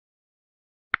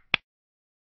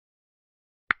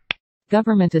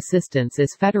Government assistance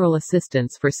is federal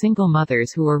assistance for single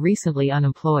mothers who are recently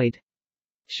unemployed.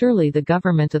 Surely the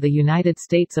government of the United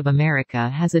States of America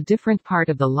has a different part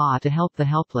of the law to help the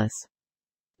helpless.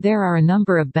 There are a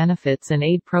number of benefits and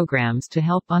aid programs to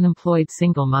help unemployed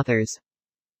single mothers.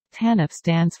 TANF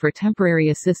stands for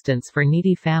Temporary Assistance for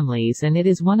Needy Families, and it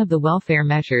is one of the welfare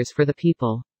measures for the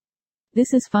people.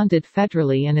 This is funded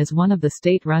federally and is one of the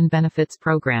state-run benefits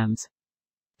programs.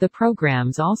 The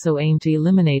programs also aim to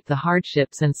eliminate the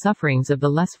hardships and sufferings of the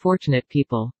less fortunate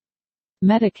people.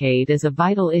 Medicaid is a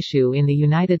vital issue in the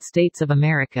United States of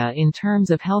America in terms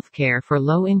of health care for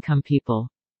low-income people.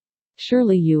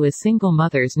 Surely you as single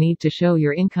mothers need to show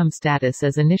your income status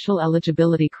as initial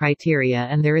eligibility criteria,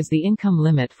 and there is the income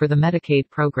limit for the Medicaid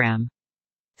program.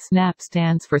 SNAP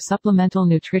stands for Supplemental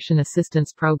Nutrition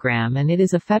Assistance Program, and it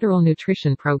is a federal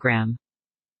nutrition program.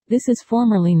 This is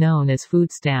formerly known as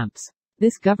food stamps.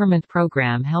 This government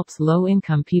program helps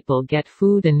low-income people get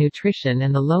food and nutrition,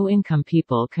 and the low-income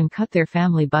people can cut their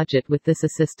family budget with this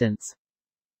assistance.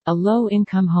 A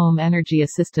low-income home energy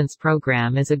assistance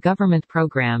program is a government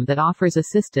program that offers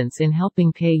assistance in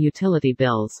helping pay utility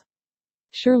bills.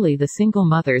 Surely the single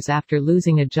mothers after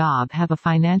losing a job have a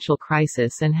financial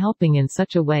crisis, and helping in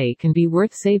such a way can be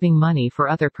worth saving money for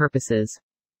other purposes.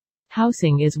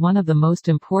 Housing is one of the most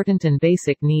important and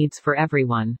basic needs for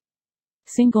everyone.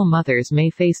 Single mothers may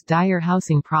face dire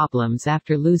housing problems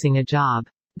after losing a job.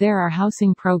 There are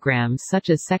housing programs such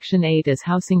as Section 8 as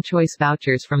housing choice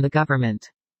vouchers from the government.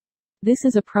 This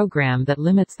is a program that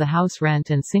limits the house rent,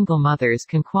 and single mothers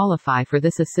can qualify for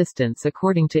this assistance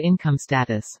according to income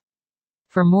status.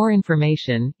 For more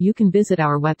information, you can visit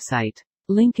our website.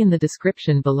 Link in the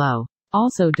description below.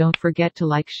 Also, don't forget to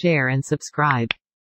like, share, and subscribe.